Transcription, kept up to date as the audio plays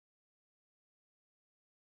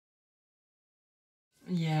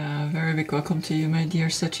Yeah, very big welcome to you, my dear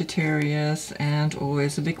Sagittarius, and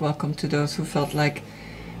always a big welcome to those who felt like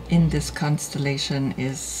in this constellation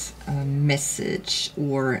is a message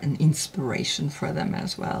or an inspiration for them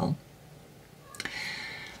as well.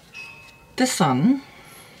 The sun,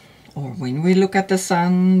 or when we look at the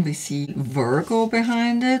sun, we see Virgo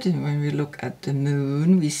behind it, and when we look at the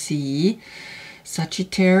moon, we see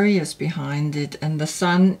Sagittarius behind it, and the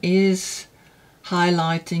sun is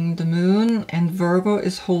highlighting the moon, and Virgo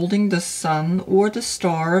is holding the sun or the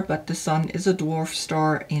star, but the sun is a dwarf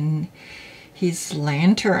star in his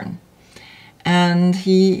lantern, and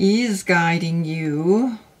he is guiding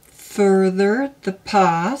you further the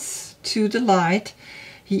path to the light.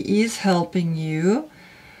 He is helping you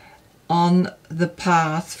on the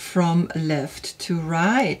path from left to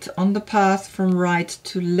right. On the path from right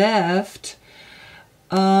to left,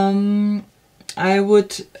 I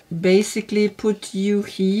would basically put you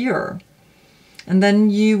here, and then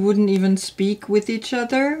you wouldn't even speak with each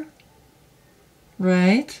other,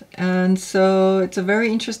 right? And so it's a very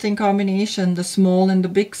interesting combination, the small and the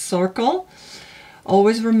big circle.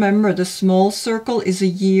 Always remember, the small circle is a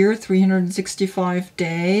year, 365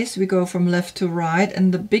 days. We go from left to right,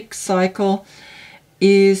 and the big cycle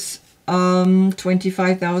is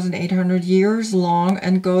 25,800 years long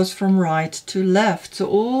and goes from right to left. So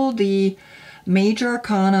all the major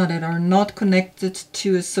arcana that are not connected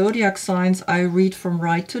to a zodiac signs, I read from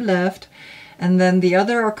right to left, and then the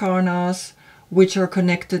other arcanas which are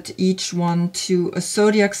connected each one to a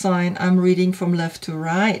zodiac sign, I'm reading from left to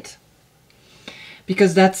right,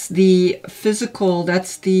 because that's the physical,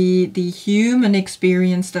 that's the human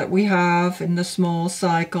experience that we have in the small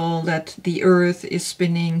cycle, that the earth is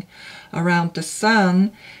spinning around the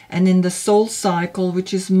sun, and in the soul cycle,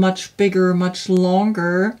 which is much bigger, much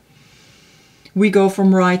longer, we go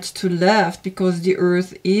from right to left because the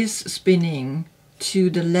earth is spinning to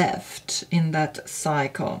the left in that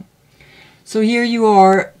cycle. So here you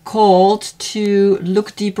are called to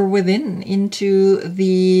look deeper within, into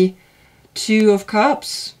the Two of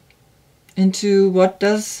Cups, into what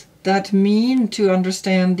does that mean to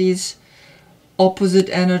understand these opposite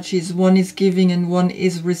energies. One is giving and one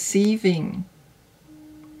is receiving.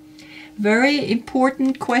 Very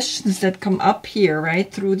important questions that come up here,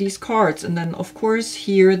 right, through these cards. And then, of course,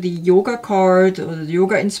 here the yoga card, or the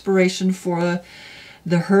yoga inspiration for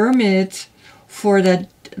the Hermit, for that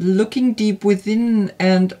looking deep within.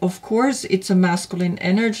 And, of course, it's a masculine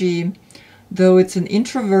energy, though it's an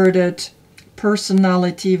introverted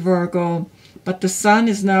personality, Virgo. But the sun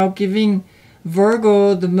is now giving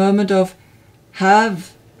Virgo the moment of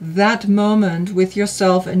have that moment with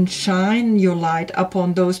yourself and shine your light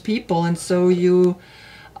upon those people. And so you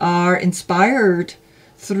are inspired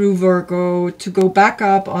through Virgo to go back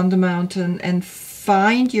up on the mountain and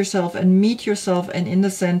find yourself and meet yourself, and in the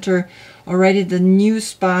center already the new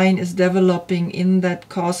spine is developing in that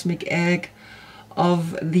cosmic egg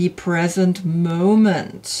of the present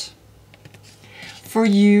moment. For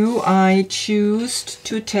you, I choose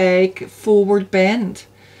to take forward bend,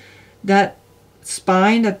 that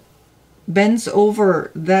spine that bends over,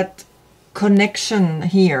 that connection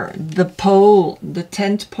here, the pole, the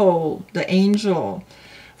 10th pole, the angel,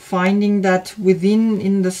 finding that within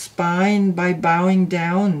in the spine by bowing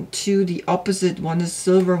down to the opposite. One is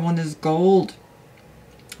silver, one is gold,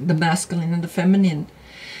 the masculine and the feminine.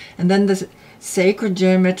 And then the sacred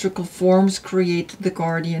geometrical forms create the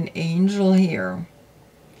guardian angel here,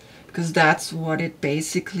 because that's what it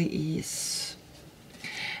basically is.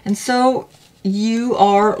 And so you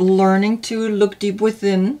are learning to look deep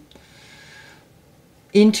within,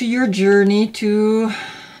 into your journey to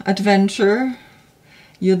adventure.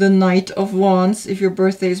 You're the Knight of Wands if your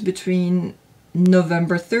birthday is between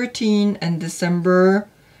November 13 and December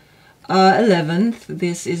 11th.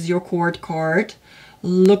 This is your court card,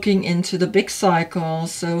 looking into the big cycle,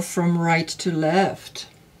 so from right to left.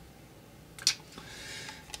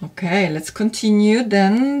 Okay, let's continue.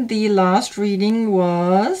 Then the last reading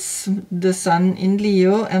was the Sun in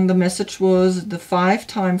Leo, and the message was the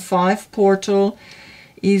 5x5 portal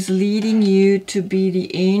is leading you to be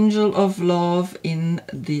the angel of love in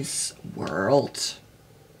this world.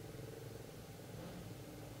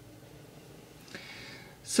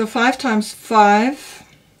 So 5x5,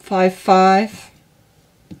 5,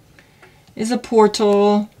 is a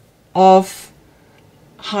portal of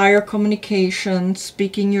higher communication,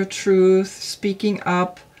 speaking your truth, speaking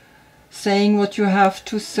up, saying what you have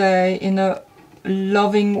to say in a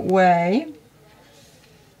loving way.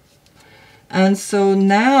 And so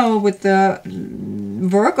now with the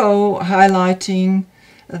Virgo highlighting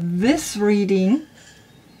this reading,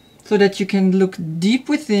 so that you can look deep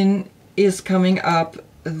within is coming up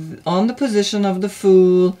on the position of the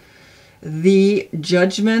Fool, the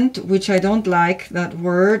Judgment, which I don't like that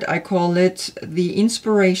word. I call it the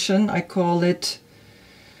Inspiration. I call it,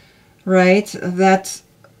 right, that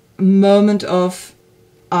moment of,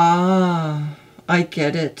 ah, I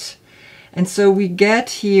get it. And so we get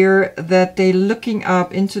here that they looking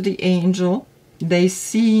up into the angel. They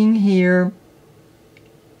seeing here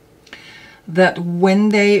that when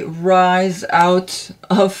they rise out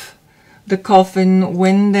of the coffin,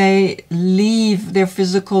 when they leave their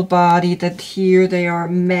physical body, that here they are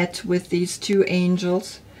met with these two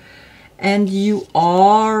angels. And you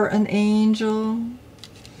are an angel.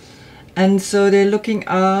 And so they're looking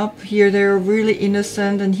up. Here they're really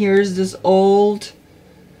innocent, and here's this old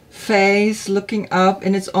face looking up,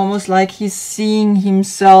 and it's almost like he's seeing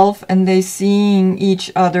himself and they seeing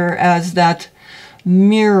each other as that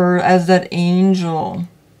mirror, as that angel.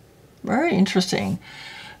 Very interesting.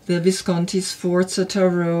 The Visconti Sforza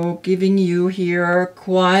Tarot giving you here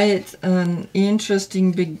quite an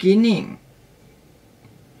interesting beginning.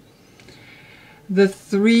 The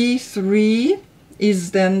 3-3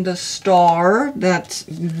 is then the star that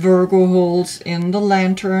Virgo holds in the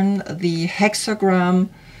lantern, the hexagram,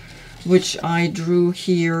 which I drew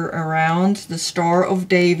here around the Star of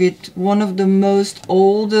David, one of the most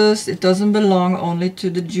oldest, it doesn't belong only to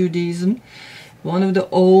the Judaism, one of the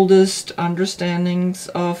oldest understandings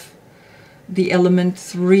of the element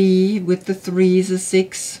 3, with the 3 is a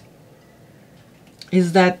 6,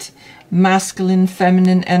 is that masculine,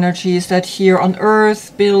 feminine energy, is that here on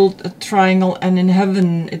earth build a triangle, and in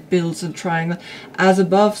heaven it builds a triangle. As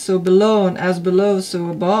above, so below, and as below, so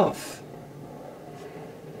above.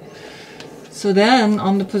 So then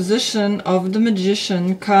on the position of the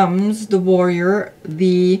Magician comes the Warrior,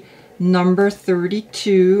 the number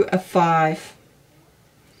 32, a 5.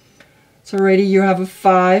 So already you have a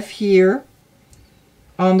 5 here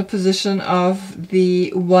on the position of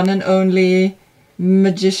the one and only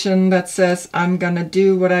Magician that says, I'm gonna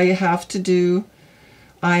do what I have to do.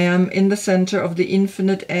 I am in the center of the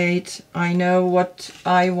infinite 8. I know what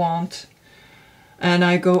I want. And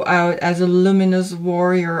I go out as a luminous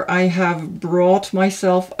warrior. I have brought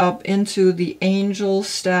myself up into the angel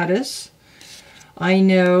status. I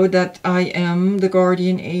know that I am the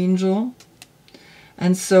guardian angel.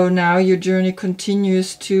 And so now your journey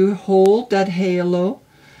continues to hold that halo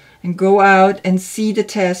and go out and see the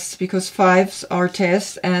tests, because 5s are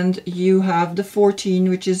tests, and you have the 14,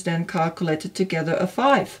 which is then calculated together a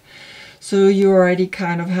 5. So you already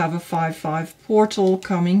kind of have a 5-5 portal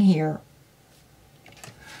coming here.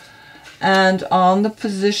 And on the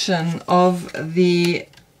position of the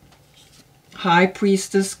High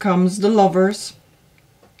Priestess comes the Lovers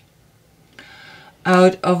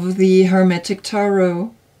out of the Hermetic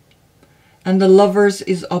Tarot. And the Lovers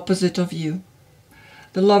is opposite of you.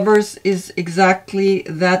 The Lovers is exactly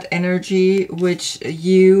that energy which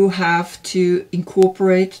you have to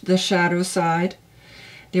incorporate the shadow side.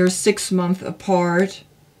 They're 6 months apart.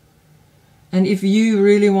 And if you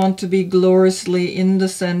really want to be gloriously in the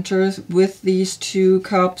center with these 2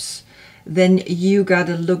 cups, then you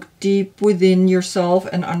gotta look deep within yourself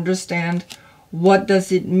and understand what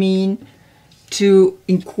does it mean to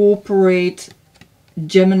incorporate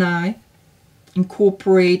Gemini,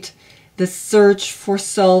 incorporate the search for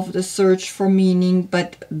self, the search for meaning,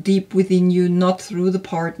 but deep within you, not through the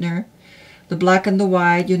partner. The black and the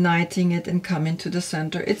white, uniting it and coming to the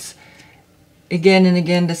center. It's again and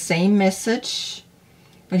again the same message,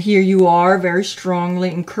 but here you are very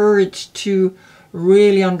strongly encouraged to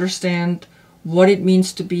really understand what it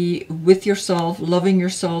means to be with yourself, loving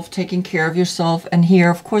yourself, taking care of yourself. And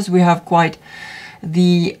here, of course, we have quite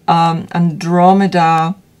the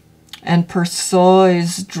Andromeda and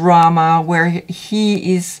Perseus drama, where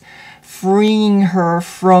he is freeing her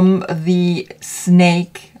from the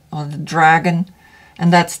snake or the dragon.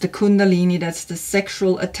 And that's the Kundalini, that's the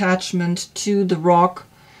sexual attachment to the rock,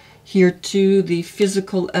 here to the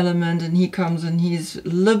physical element, and he comes and he's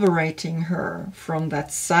liberating her from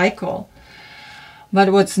that cycle.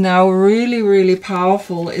 But what's now really, really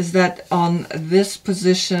powerful is that on this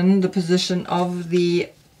position, the position of the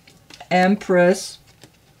Empress,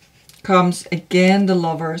 comes again the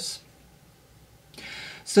Lovers.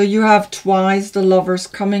 So you have twice the Lovers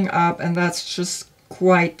coming up, and that's just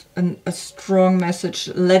quite a strong message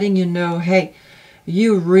letting you know, hey,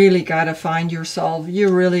 you really got to find yourself. You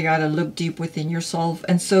really got to look deep within yourself.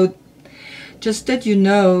 And so just that you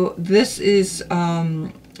know, this is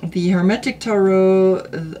the Hermetic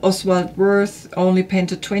Tarot. Oswald Wirth only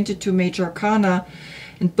painted 22 major arcana.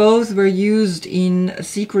 And both were used in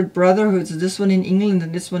secret brotherhoods. This one in England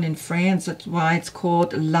and this one in France. That's why it's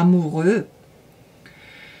called l'amoureux.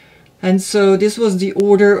 And so this was the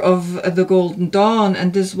order of the Golden Dawn,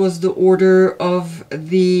 and this was the order of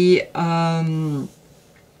the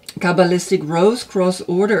Kabbalistic Rose Cross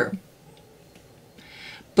order.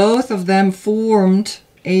 Both of them formed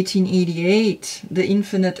 1888, the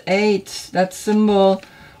Infinite Eight, that symbol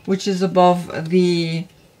which is above the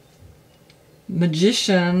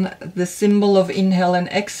Magician, the symbol of inhale and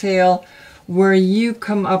exhale, where you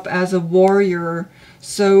come up as a warrior.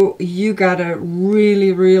 So you gotta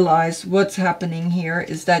really realize what's happening here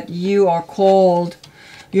is that you are called,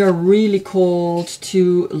 you're really called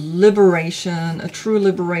to liberation, a true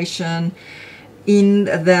liberation in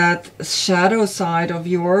that shadow side of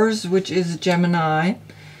yours, which is Gemini,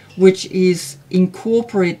 which is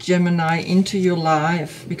incorporate Gemini into your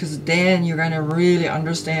life, because then you're going to really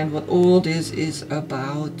understand what all this is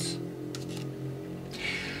about.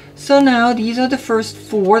 So now these are the first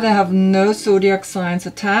four that have no zodiac signs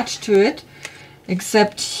attached to it,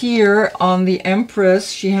 except here on the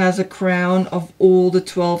Empress, she has a crown of all the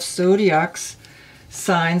 12 zodiacs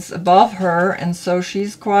signs above her, and so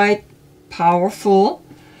she's quite powerful.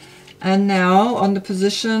 And now on the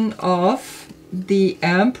position of the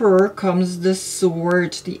Emperor comes the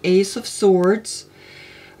sword, the Ace of Swords,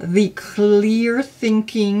 the clear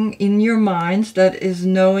thinking in your mind that is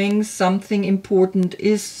knowing something important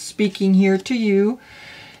is speaking here to you,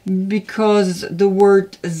 because the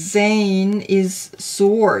word Zane is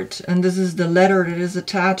sword, and this is the letter that is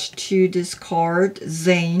attached to this card.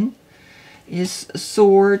 Zane is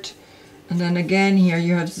sword, and then again here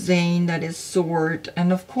you have Zane, that is sword,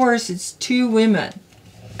 and of course it's two women,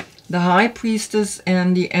 the High Priestess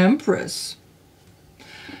and the Empress.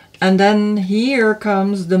 And then here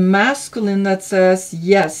comes the masculine that says,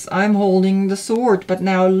 yes, I'm holding the sword, but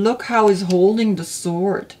now look how he's holding the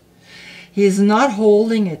sword. He's not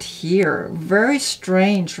holding it here. Very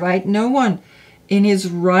strange, right? No one in his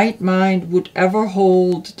right mind would ever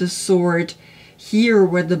hold the sword here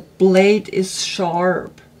where the blade is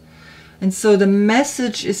sharp. And so the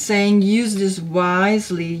message is saying, use this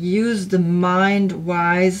wisely, use the mind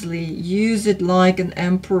wisely, use it like an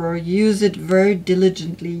emperor, use it very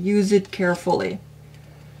diligently, use it carefully.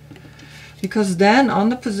 Because then on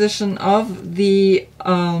the position of the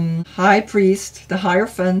High Priest, the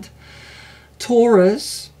Hierophant,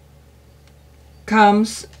 Taurus,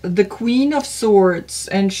 comes the Queen of Swords,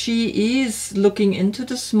 and she is looking into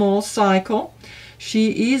the small cycle.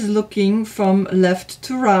 She is looking from left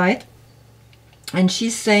to right. And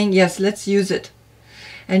she's saying, yes, let's use it.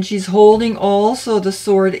 And she's holding also the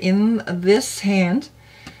sword in this hand,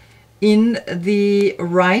 in the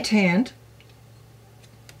right hand.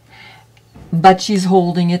 But she's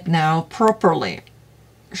holding it now properly.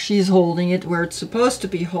 She's holding it where it's supposed to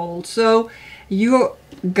be held. So you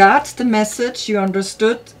got the message, you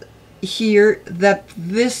understood here that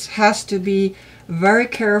this has to be very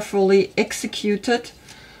carefully executed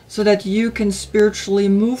so that you can spiritually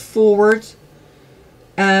move forward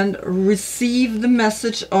and receive the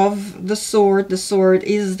message of the sword. The sword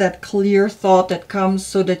is that clear thought that comes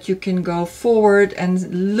so that you can go forward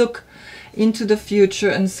and look into the future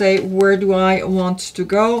and say, where do I want to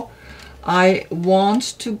go? I want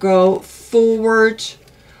to go forward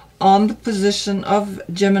on the position of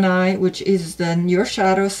Gemini, which is then your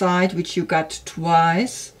shadow side, which you got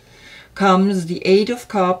twice, comes the Eight of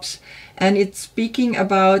Cups. And it's speaking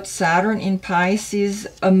about Saturn in Pisces,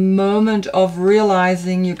 a moment of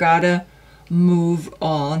realizing you gotta move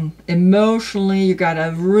on. Emotionally, you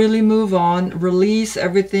gotta really move on, release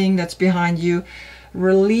everything that's behind you,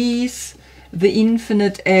 release the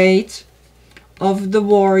Infinite Eight of the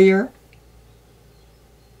Warrior,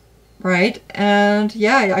 right? And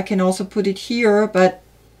yeah, I can also put it here, but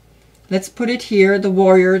let's put it here, the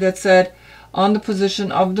Warrior that said on the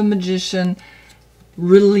position of the Magician,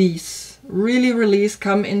 release. Really release,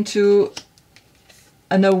 come into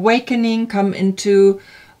an awakening, come into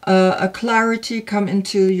a clarity, come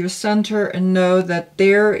into your center and know that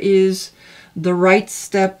there is the right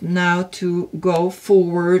step now to go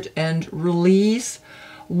forward and release.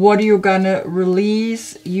 What are you gonna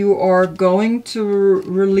release? You are going to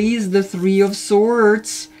release the Three of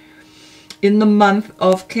Swords in the month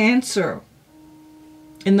of Cancer.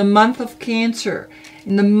 In the month of Cancer.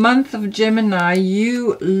 In the month of Gemini,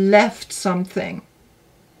 you left something.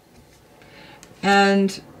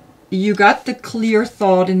 And you got the clear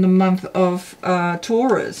thought in the month of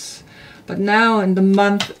Taurus. But now in the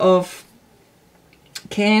month of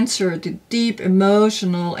Cancer, the deep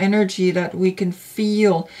emotional energy that we can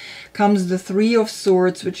feel, comes the Three of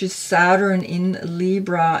Swords, which is Saturn in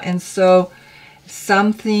Libra. And so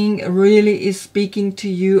something really is speaking to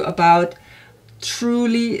you about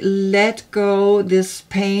truly let go this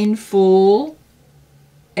painful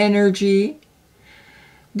energy.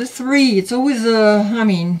 The three, it's always I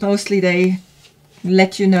mean, mostly they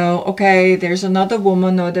let you know, okay, there's another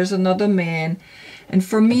woman or there's another man. And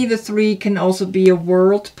for me, the three can also be a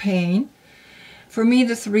world pain. For me,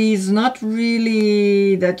 the three is not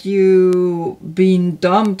really that you been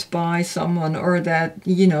dumped by someone or that,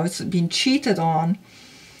 you know, it's been cheated on.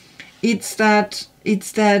 It's that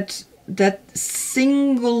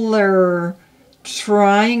singular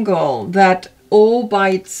triangle that all by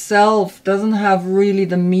itself doesn't have really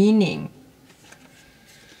the meaning.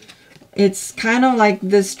 It's kind of like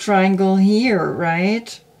this triangle here,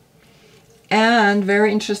 right? And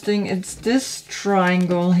very interesting, it's this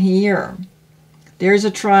triangle here. There's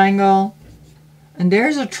a triangle, and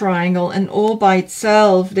there's a triangle, and all by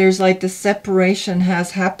itself, there's like the separation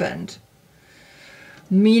has happened.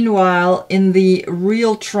 Meanwhile, in the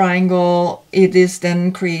real triangle, it is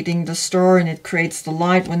then creating the star, and it creates the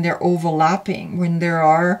light when they're overlapping, when they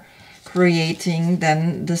are creating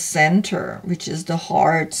then the center, which is the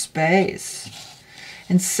heart space.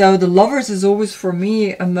 And so the Lovers is always for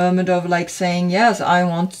me a moment of like saying, yes, I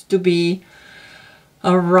want to be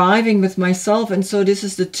arriving with myself. And so this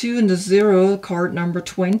is the 2 and the 0, card number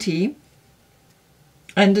 20.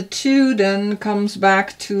 And the 2 then comes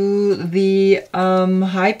back to the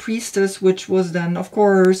High Priestess, which was then, of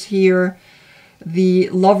course, here, the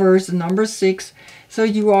Lovers, the number 6. So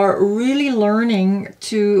you are really learning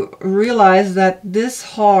to realize that this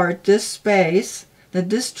heart, this space, that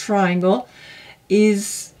this triangle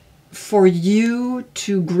is for you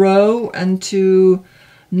to grow and to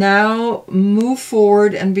now move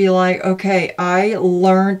forward and be like, okay, I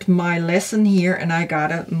learned my lesson here and I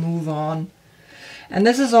gotta move on. And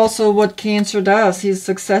this is also what Cancer does. He's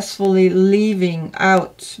successfully leaving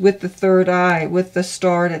out with the third eye, with the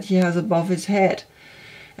star that he has above his head.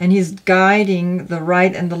 And he's guiding the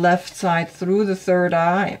right and the left side through the third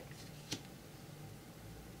eye.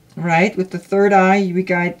 Right? With the third eye, we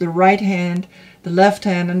guide the right hand, the left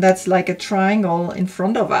hand, and that's like a triangle in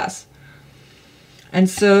front of us. And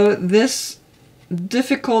so this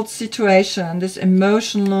difficult situation, this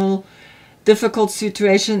emotional difficult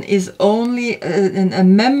situation is only a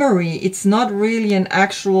memory. It's not really an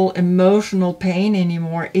actual emotional pain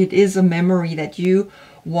anymore. It is a memory that you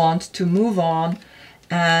want to move on,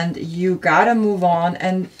 and you gotta move on.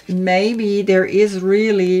 And maybe there is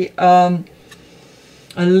really a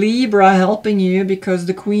Libra helping you, because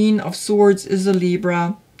the Queen of Swords is a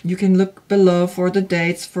Libra. You can look below for the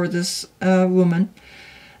dates for this woman.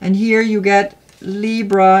 And here you get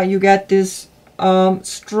Libra, you get this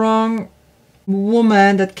strong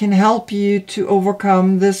woman that can help you to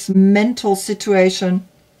overcome this mental situation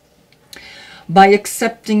by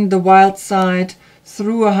accepting the wild side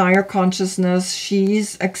through a higher consciousness.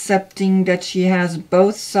 She's accepting that she has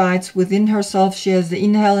both sides within herself. She has the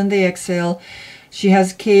inhale and the exhale. She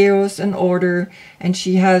has chaos and order, and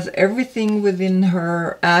she has everything within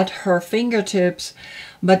her at her fingertips,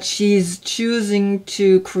 but she's choosing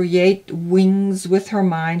to create wings with her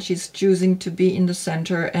mind. She's choosing to be in the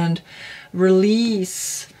center and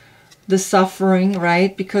release the suffering,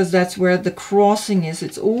 right? Because that's where the crossing is.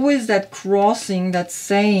 It's always that crossing that's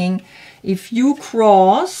saying, if you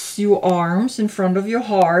cross your arms in front of your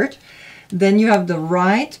heart, then you have the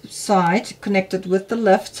right side connected with the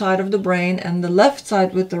left side of the brain, and the left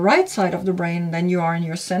side with the right side of the brain, and then you are in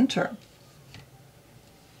your center.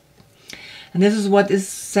 And this is what is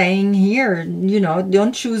saying here, you know,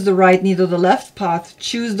 don't choose the right, neither the left path.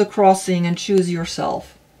 Choose the crossing and choose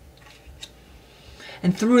yourself.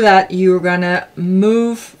 And through that, you're gonna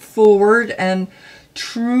move forward and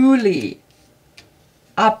truly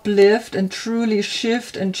uplift and truly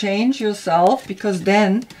shift and change yourself, because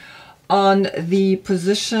then on the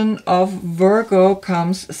position of Virgo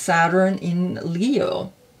comes Saturn in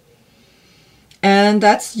Leo. And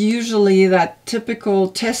that's usually that typical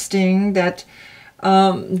testing, that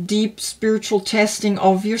deep spiritual testing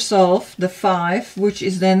of yourself, the 5, which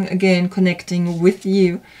is then again connecting with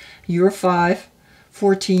you. You're 5,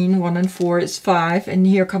 14, 1 and 4 is 5. And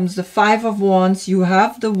here comes the 5 of Wands. You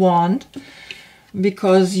have the wand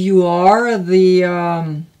because you are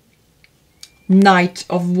the Knight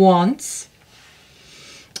of Wands.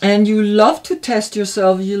 And you love to test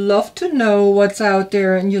yourself, you love to know what's out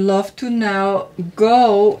there, and you love to now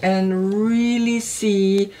go and really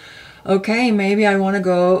see, okay, maybe I want to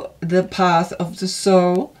go the path of the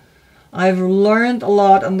soul, I've learned a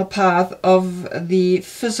lot on the path of the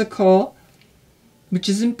physical, which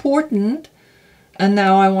is important. And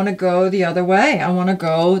now I want to go the other way. I want to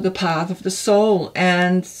go the path of the soul.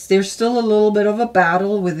 And there's still a little bit of a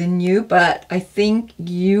battle within you, but I think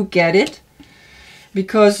you get it,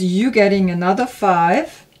 because you're getting another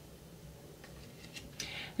 5.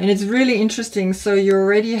 And it's really interesting. So you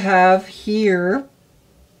already have here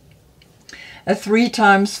a 3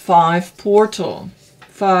 times 5 portal.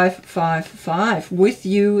 5, 5, 5. With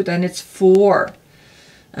you, then it's 4.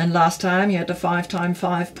 And last time you had the 5 times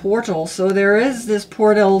 5 portal. So there is this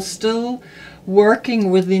portal still working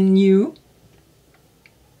within you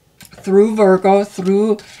through Virgo,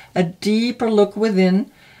 through a deeper look within.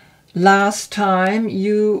 Last time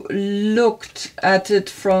you looked at it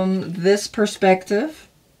from this perspective,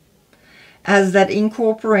 as that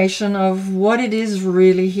incorporation of what it is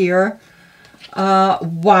really here,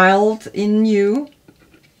 wild in you.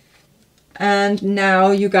 And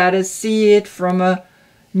now you got to see it from a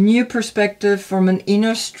new perspective, from an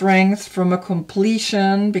inner strength, from a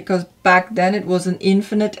completion, because back then it was an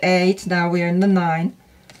infinite 8, now we're in the 9,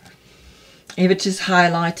 which is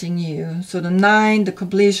highlighting you. So the 9, the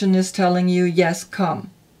completion, is telling you, yes, come.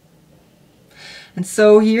 And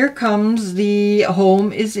so here comes the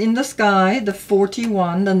home is in the sky, the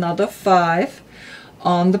 41, another 5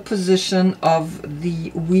 on the position of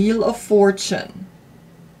the Wheel of Fortune.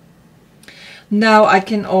 Now I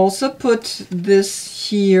can also put this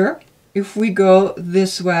here if we go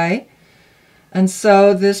this way. And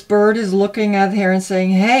so this bird is looking at here and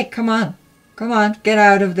saying, hey, come on, get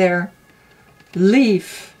out of there.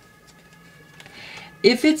 Leave.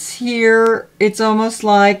 If it's here, it's almost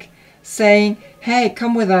like saying, hey,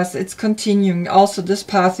 come with us. It's continuing. Also, this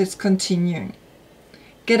path is continuing.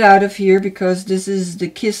 Get out of here, because this is the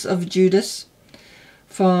kiss of Judas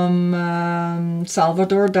from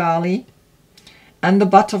Salvador Dali. And the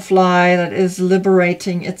butterfly that is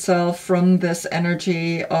liberating itself from this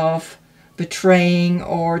energy of betraying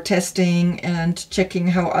or testing and checking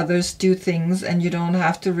how others do things, and you don't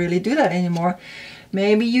have to really do that anymore.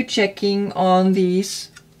 Maybe you checking on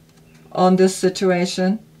this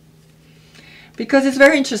situation, because it's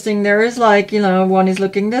very interesting. There is like, you know, one is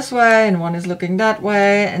looking this way and one is looking that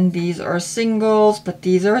way, and these are singles, but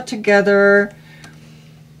these are together.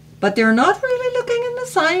 But they're not really looking in the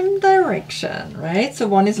same direction, right? So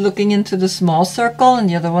one is looking into the small circle and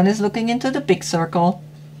the other one is looking into the big circle.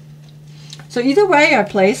 So either way I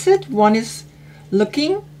place it, one is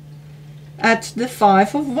looking at the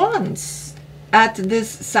 5 of Wands, at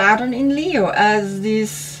this Saturn in Leo as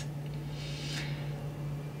this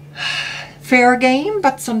fair game,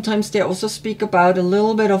 but sometimes they also speak about a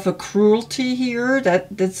little bit of a cruelty here,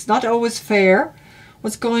 that's not always fair.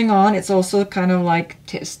 What's going on? It's also kind of like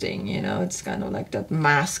testing, you know, it's kind of like that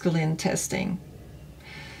masculine testing.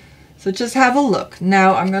 So just have a look.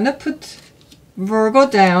 Now I'm going to put Virgo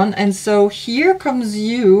down, and so here comes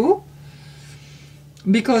you,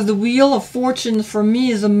 because the Wheel of Fortune for me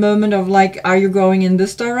is a moment of like, are you going in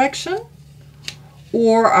this direction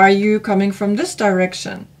or are you coming from this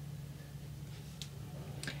direction?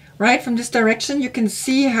 Right, from this direction, you can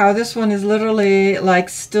see how this one is literally like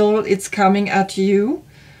still, it's coming at you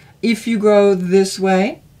if you go this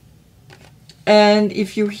way. And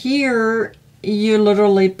if you here, you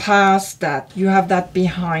literally pass that. You have that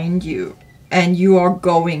behind you and you are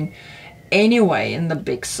going anyway in the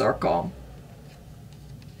big circle.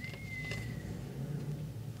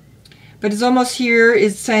 But it's almost here,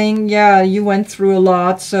 it's saying, yeah, you went through a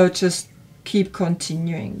lot, so just keep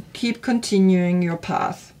continuing. Keep continuing your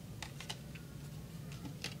path.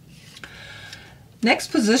 Next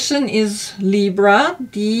position is Libra,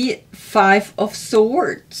 the 5 of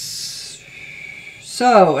Swords.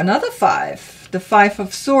 So another 5. The 5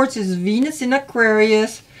 of Swords is Venus in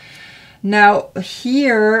Aquarius. Now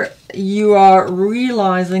here you are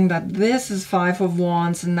realizing that this is 5 of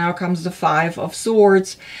Wands, and now comes the 5 of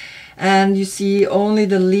Swords. And you see only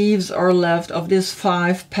the leaves are left of this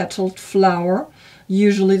 5-petaled flower.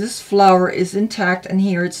 Usually this flower is intact, and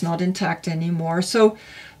here it's not intact anymore. So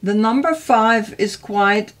the number 5 is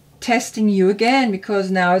quite testing you again, because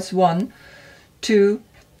now it's 1, 2,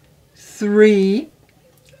 3,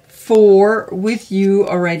 4 with you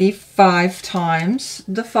already 5 times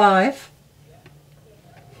the 5.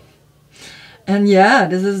 And yeah,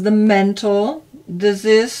 this is the mental. This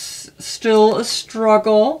is still a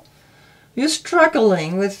struggle. You're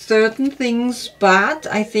struggling with certain things, but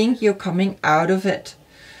I think you're coming out of it.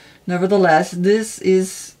 Nevertheless, this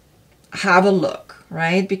is, have a look,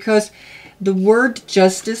 right? Because the word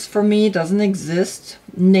justice for me doesn't exist.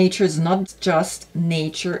 Nature is not just.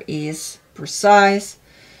 Nature is precise.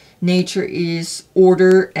 nature is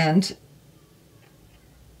order and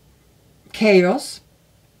chaos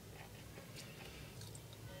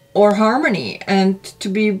or harmony, and to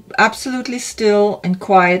be absolutely still and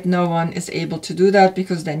quiet. No one is able to do that,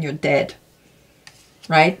 because then you're dead,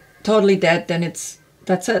 right? Totally dead. Then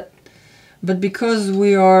that's it. But because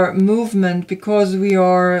we are movement, because we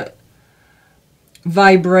are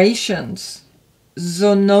vibrations,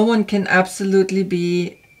 so no one can absolutely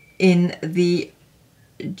be in the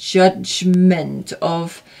judgment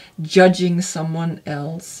of judging someone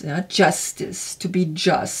else. Yeah? Justice, to be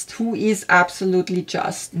just. Who is absolutely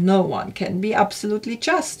just? No one can be absolutely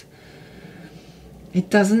just.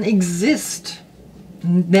 It doesn't exist.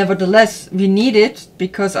 Nevertheless, we need it,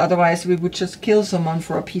 because otherwise we would just kill someone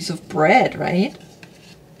for a piece of bread, right?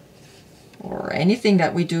 Or anything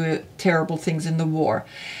that we do, terrible things in the war.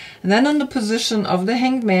 And then on the position of the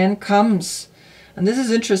Hanged Man comes, and this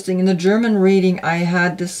is interesting, in the German reading I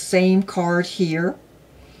had the same card here,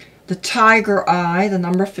 the Tiger Eye, the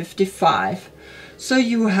number 55. So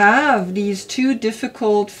you have these two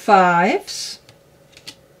difficult fives,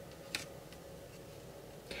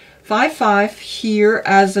 5-5 here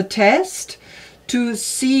as a test to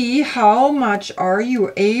see how much are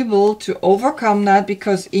you able to overcome that,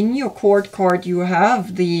 because in your court card you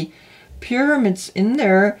have the pyramids in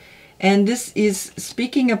there, and this is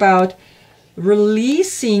speaking about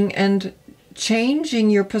releasing and changing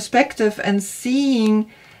your perspective and seeing,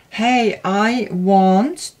 hey, I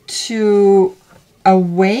want to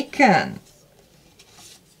awaken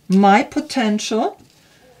my potential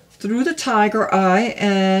through the Tiger Eye,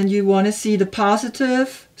 and you want to see the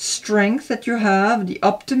positive strength that you have, the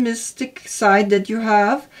optimistic side that you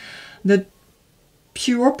have, the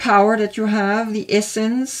pure power that you have, the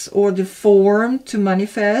essence or the form to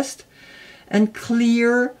manifest, and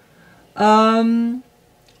clear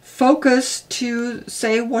focus to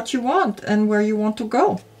say what you want and where you want to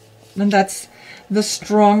go. And that's the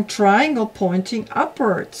strong triangle pointing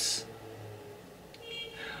upwards.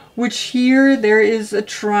 Which here there is a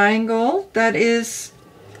triangle that is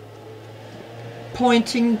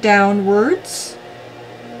pointing downwards.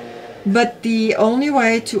 But the only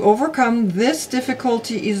way to overcome this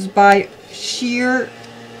difficulty is by sheer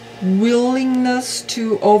willingness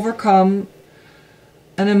to overcome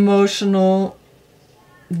an emotional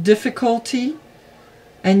difficulty,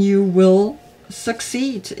 and you will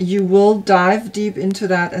succeed. You will dive deep into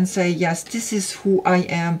that and say, yes, this is who I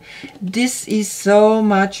am. This is so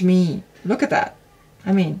much me. Look at that.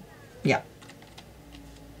 I mean, yeah.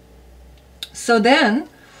 So then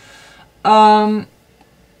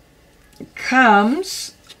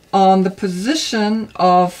comes on the position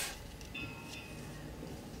of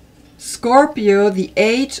Scorpio, the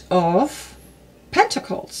 8 of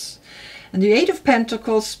Pentacles. And the 8 of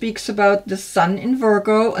Pentacles speaks about the Sun in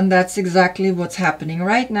Virgo, and that's exactly what's happening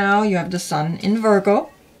right now. You have the Sun in Virgo,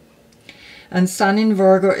 and Sun in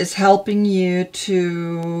Virgo is helping you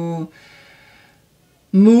to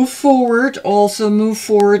move forward, also move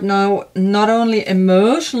forward now, not only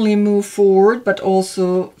emotionally move forward, but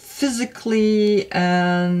also physically,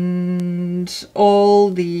 and all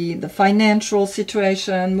the financial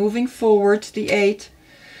situation, moving forward. The 8,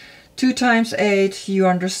 2 times 8, you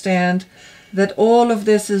understand that all of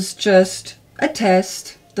this is just a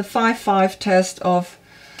test, the 5-5 test of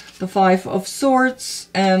the 5 of Swords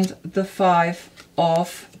and the 5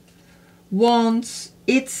 of Wands.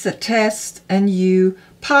 It's a test, and you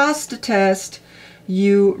pass the test,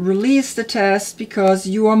 you release the test, because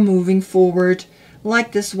you are moving forward,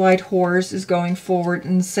 like this white horse is going forward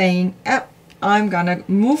and saying, I'm gonna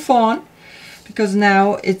move on, because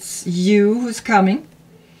now it's you who's coming.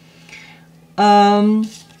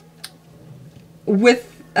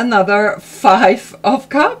 With another 5 of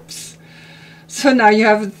Cups. So now you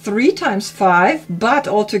have 3 times 5, but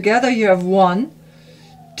altogether you have 1,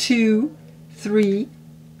 2, 3,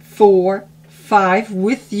 4, 5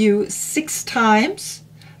 with you 6 times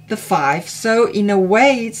the 5. So in a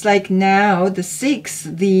way it's like now the 6,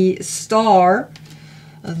 the star,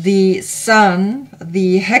 the sun,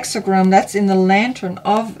 the hexagram that's in the lantern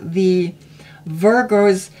of the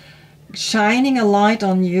Virgos, shining a light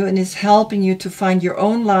on you and is helping you to find your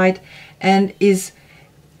own light, and is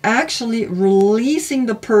actually releasing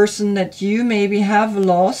the person that you maybe have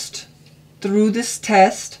lost through this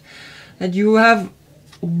test, that you have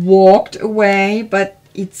walked away, but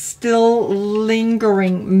it's still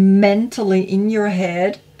lingering mentally in your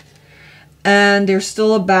head, and there's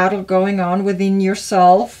still a battle going on within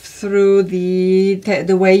yourself through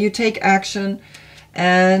the way you take action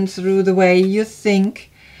and through the way you think.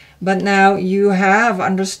 But now you have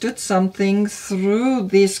understood something through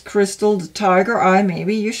this crystal, the tiger eye.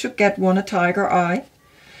 Maybe you should get one, a tiger eye.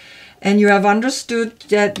 And you have understood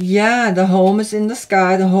that, yeah, the home is in the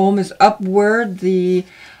sky. The home is up where the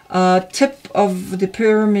tip of the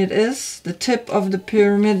pyramid is. The tip of the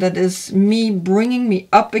pyramid, that is me, bringing me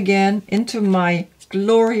up again into my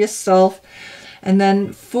glorious self. And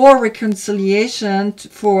then for reconciliation,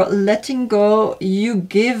 for letting go, you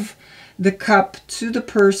give the cup to the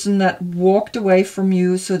person that walked away from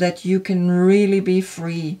you so that you can really be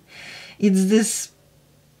free. It's this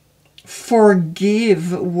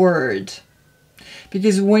forgive word.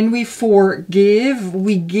 Because when we forgive,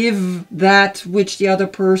 we give that which the other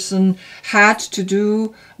person had to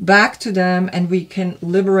do back to them, and we can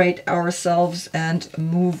liberate ourselves and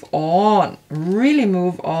move on. Really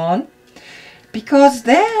move on. Because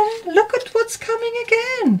then, look at what's coming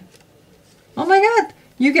again. Oh my God.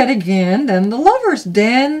 You get again, then the Lovers.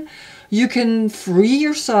 Then you can free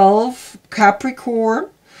yourself,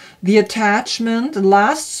 Capricorn, the attachment, the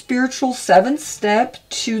last spiritual 7th step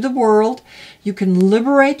to the world. You can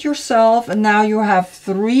liberate yourself, and now you have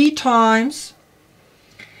 3 times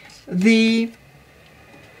the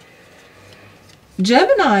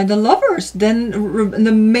Gemini, the Lovers. Then an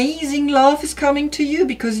amazing love is coming to you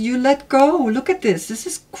because you let go. Look at this. This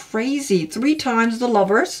is crazy. 3 times the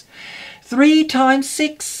Lovers. 3 times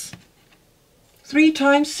 6. 3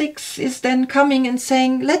 times 6 is then coming and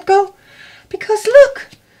saying, let go. Because look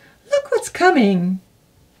what's coming.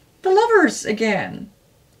 The Lovers again.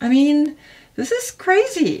 I mean, this is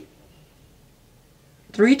crazy.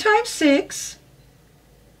 3 times 6.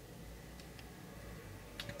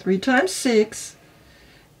 3 times 6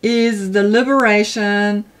 is the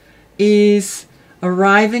liberation, is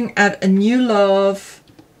arriving at a new love,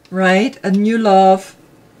 right? A new love.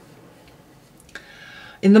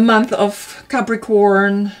 In the month of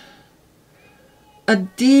Capricorn, a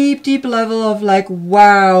deep, deep level of like,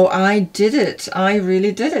 wow, I did it. I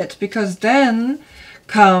really did it. Because then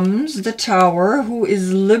comes the Tower, who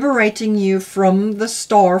is liberating you from the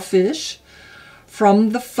starfish,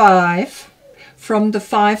 from the 5, from the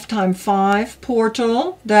 5 times 5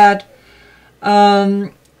 portal that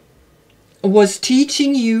was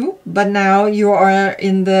teaching you, but now you are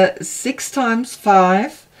in the 6 times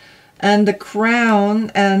 5. And the crown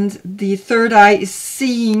and the 3rd eye is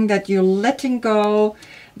seeing that you're letting go,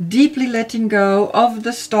 deeply letting go of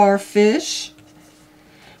the starfish.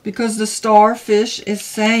 Because the starfish is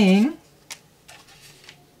saying,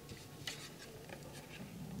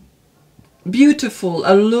 beautiful,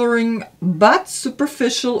 alluring, but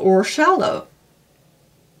superficial or shallow.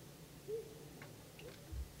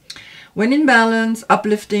 When in balance,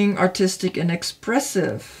 uplifting, artistic, and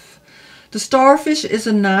expressive. The starfish is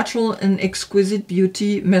a natural and exquisite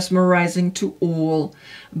beauty, mesmerizing to all.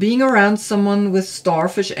 Being around someone with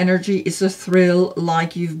starfish energy is a thrill,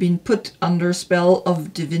 like you've been put under spell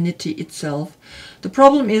of divinity itself. The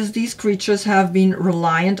problem is these creatures have been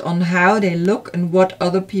reliant on how they look and what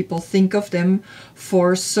other people think of them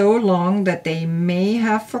for so long that they may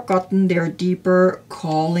have forgotten their deeper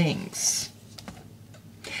callings.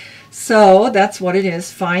 So that's what it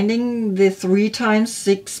is, finding the 3 times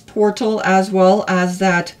 6 portal, as well as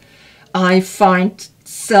that I find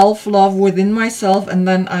self-love within myself, and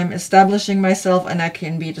then I'm establishing myself, and I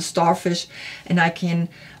can be the starfish, and I can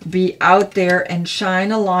be out there and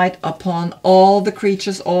shine a light upon all the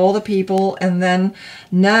creatures, all the people, and then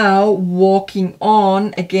now walking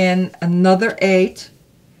on again, another 8,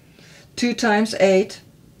 2 times 8.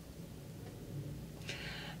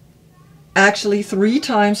 Actually 3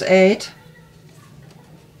 times 8.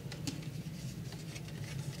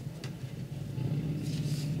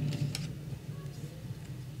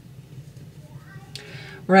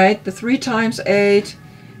 Right? The 3 times 8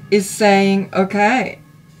 is saying, okay,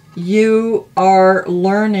 you are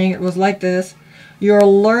learning. It was like this. You're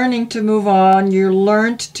learning to move on. You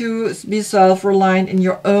learned to be self-reliant in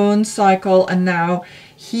your own cycle, and now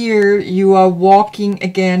here you are walking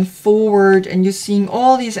again forward, and you're seeing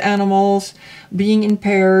all these animals being in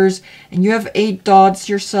pairs, and you have 8 dots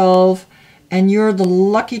yourself, and you're the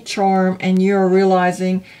lucky charm, and you're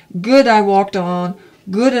realizing, good, I walked on,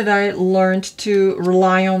 good that I learned to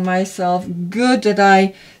rely on myself, good that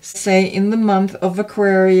I say in the month of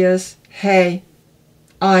Aquarius, hey,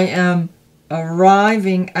 I am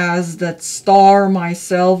arriving as that star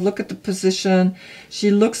myself. Look at the position.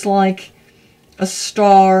 She looks like a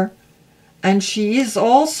star, and she is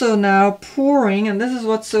also now pouring, and this is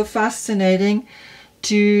what's so fascinating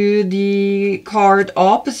to the card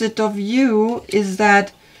opposite of you, is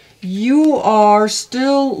that you are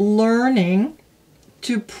still learning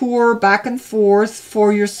to pour back and forth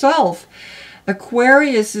for yourself.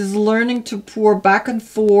 Aquarius is learning to pour back and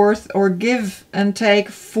forth or give and take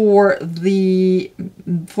for the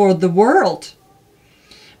world,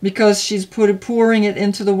 because she's pouring it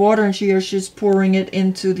into the water, and she's pouring it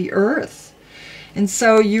into the earth. And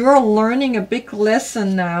so you're learning a big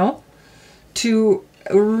lesson now to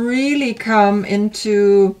really come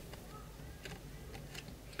into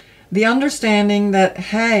the understanding that,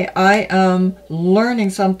 hey, I am learning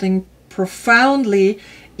something profoundly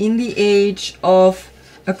in the age of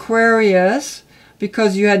Aquarius,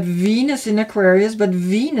 because you had Venus in Aquarius, but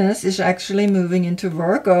Venus is actually moving into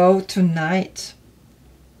Virgo tonight.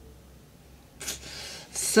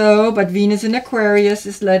 So, but Venus in Aquarius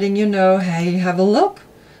is letting you know, hey, have a look.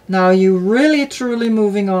 Now you're really truly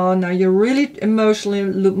moving on. Now you're really emotionally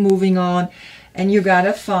moving on, and you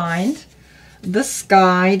gotta find the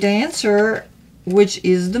sky dancer, which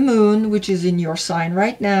is the moon, which is in your sign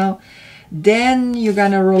right now. Then you're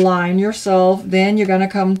gonna rely on yourself. Then you're gonna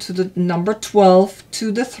come to the number 12,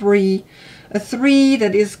 to the 3, a 3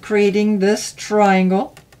 that is creating this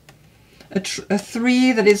triangle, a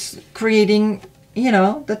 3 that is creating, you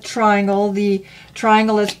know, the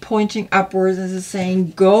triangle is pointing upwards, as is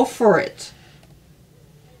saying, go for it.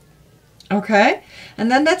 Okay, and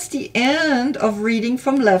then that's the end of reading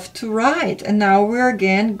from left to right. And now we're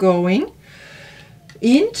again going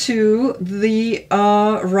into the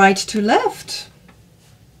right to left.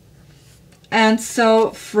 And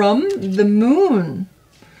so from the moon,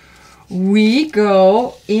 we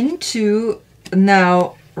go into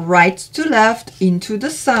now right to left into the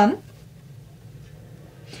sun.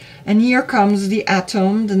 And here comes the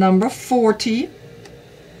atom, the number 40.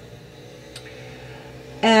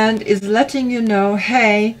 And is letting you know,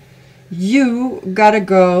 hey, you gotta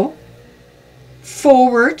go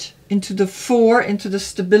forward into the 4, into the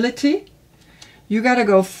stability. You gotta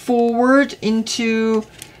go forward into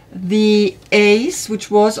the ace,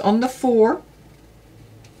 which was on the 4.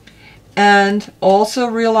 And also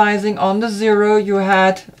realizing on the 0 you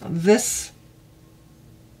had this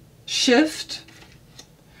shift.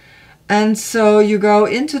 And so you go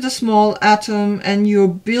into the small atom and you're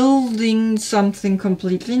building something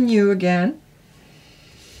completely new again.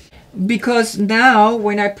 Because now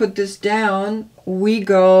when I put this down, we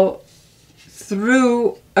go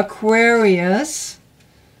through Aquarius,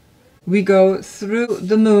 we go through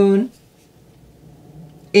the moon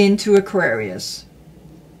into Aquarius.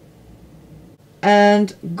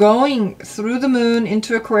 And going through the moon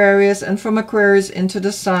into Aquarius and from Aquarius into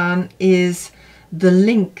the sun is the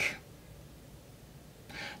link.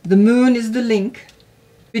 The moon is the link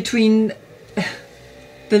between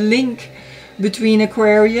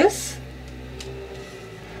Aquarius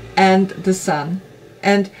and the sun.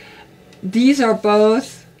 And these are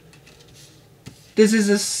both, this is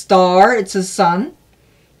a star, it's a sun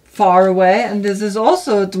far away, and this is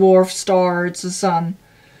also a dwarf star, it's a sun.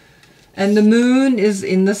 And the moon is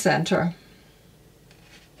in the center.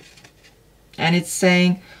 And it's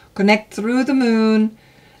saying connect through the moon,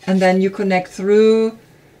 and then you connect through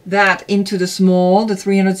that into the small, the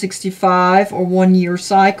 365 or 1 year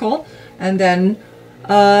cycle, and then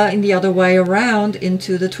in the other way around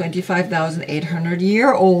into the 25,800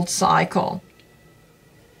 year old cycle.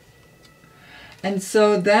 And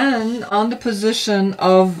so then on the position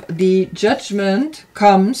of the judgment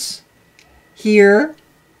comes here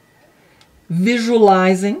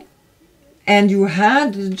visualizing, and you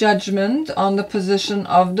had the judgment on the position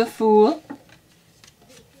of the Fool.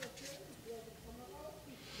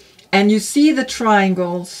 And you see the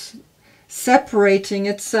triangles separating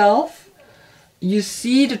itself. You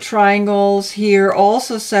see the triangles here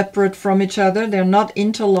also separate from each other. They're not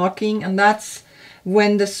interlocking. And that's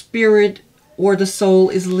when the spirit or the soul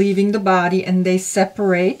is leaving the body and they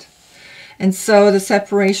separate. And so the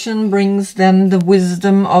separation brings then the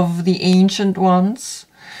wisdom of the ancient ones.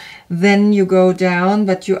 Then you go down,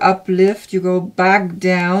 but you uplift. You go back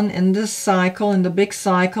down in this cycle, in the big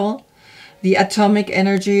cycle. The atomic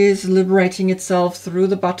energy is liberating itself through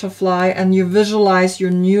the butterfly, and you visualize your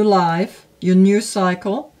new life, your new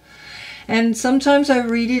cycle. And sometimes I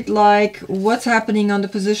read it like what's happening on the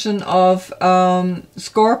position of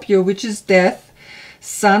Scorpio, which is death.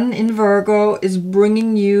 Sun in Virgo is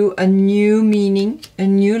bringing you a new meaning, a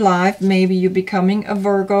new life. Maybe you're becoming a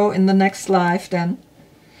Virgo in the next life then.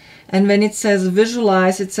 And when it says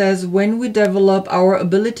visualize, it says when we develop our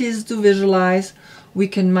abilities to visualize, we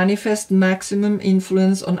can manifest maximum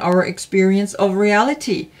influence on our experience of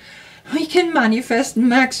reality. We can manifest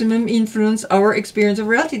maximum influence our experience of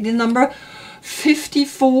reality. The number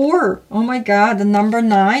 54. Oh my God, the number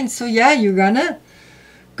 9. So yeah, you're gonna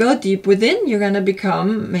go deep within, you're going to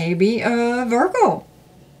become maybe a Virgo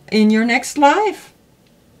in your next life.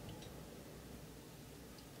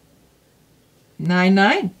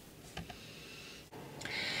 9-9.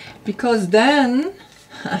 Because then,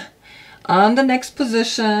 on the next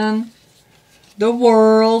position, the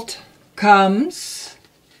world comes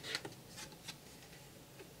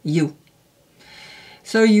you.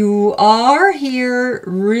 So you are here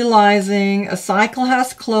realizing a cycle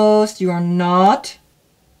has closed. You are not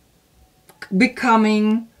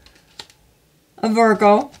becoming a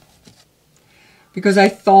Virgo. Because I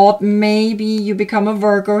thought maybe you become a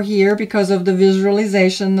Virgo here because of the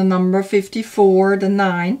visualization, the number 54, the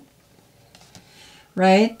 9.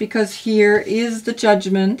 Right? Because here is the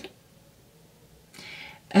judgment.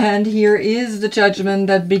 And here is the judgment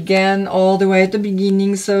that began all the way at the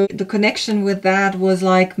beginning. So the connection with that was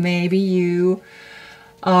like maybe you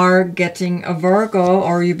are getting a Virgo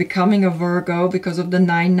or you're becoming a Virgo because of the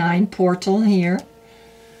 9-9 portal here.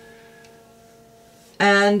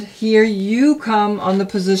 And here you come on the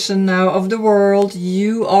position now of the world.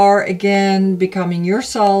 You are again becoming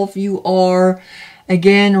yourself. You are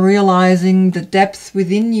again realizing the depth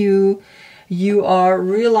within you. You are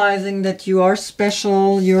realizing that you are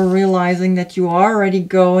special. You're realizing that you are already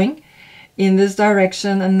going in this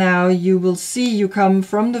direction. And now you will see you come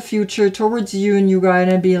from the future towards you. And you're going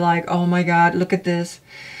to be like, oh my God, look at this.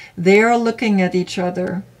 They are looking at each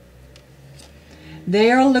other.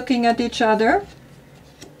 They are looking at each other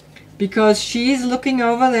because she's looking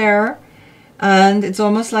over there. And it's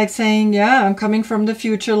almost like saying, yeah, I'm coming from the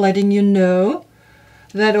future, letting you know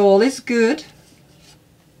that all is good.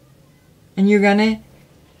 And you're going to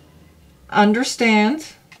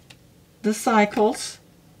understand the cycles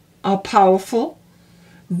are powerful.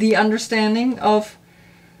 The understanding of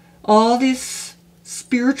all these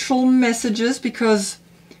spiritual messages, because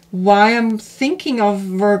why I'm thinking of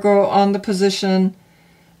Virgo on the position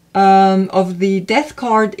of the death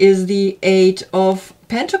card is the 8 of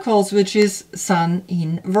Pentacles, which is Sun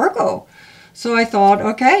in Virgo. So I thought,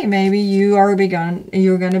 okay, maybe you're going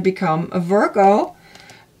to become a Virgo.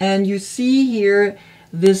 And you see here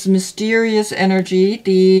this mysterious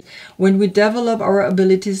energy. When we develop our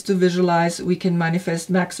abilities to visualize, we can manifest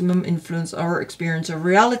maximum influence our experience of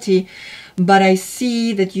reality. But I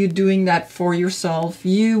see that you're doing that for yourself.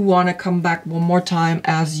 You want to come back one more time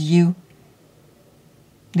as you.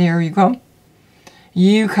 There you go.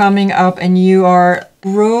 You coming up and you are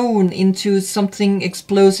grown into something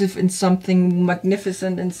explosive and something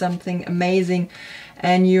magnificent and something amazing.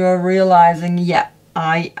 And you are realizing, yeah,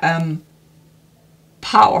 I am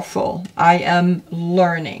powerful. I am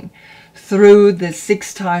learning through the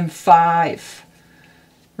 6 times 5,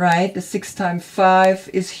 right? The 6 times 5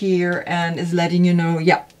 is here and is letting you know,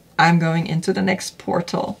 yeah, I'm going into the next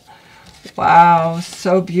portal. Wow,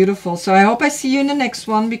 so beautiful. So I hope I see you in the next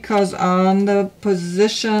one, because on the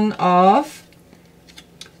position of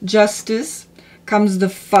Justice comes the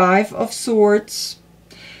 5 of Swords.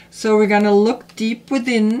 So we're going to look deep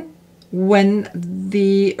within when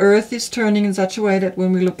the earth is turning in such a way that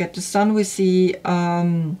when we look at the sun, we see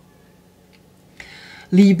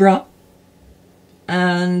Libra.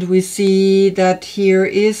 And we see that here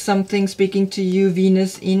is something speaking to you,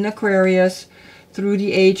 Venus in Aquarius, through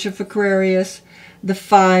the age of Aquarius. The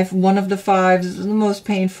 5, one of the 5s is the most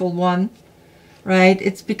painful one, right?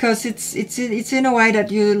 It's because it's in a way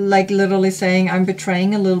that you like literally saying, I'm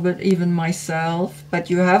betraying a little bit even myself, but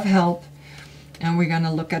you have help. And we're going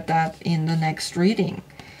to look at that in the next reading.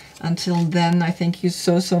 Until then, I thank you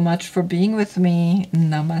so much for being with me.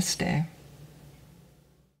 Namaste.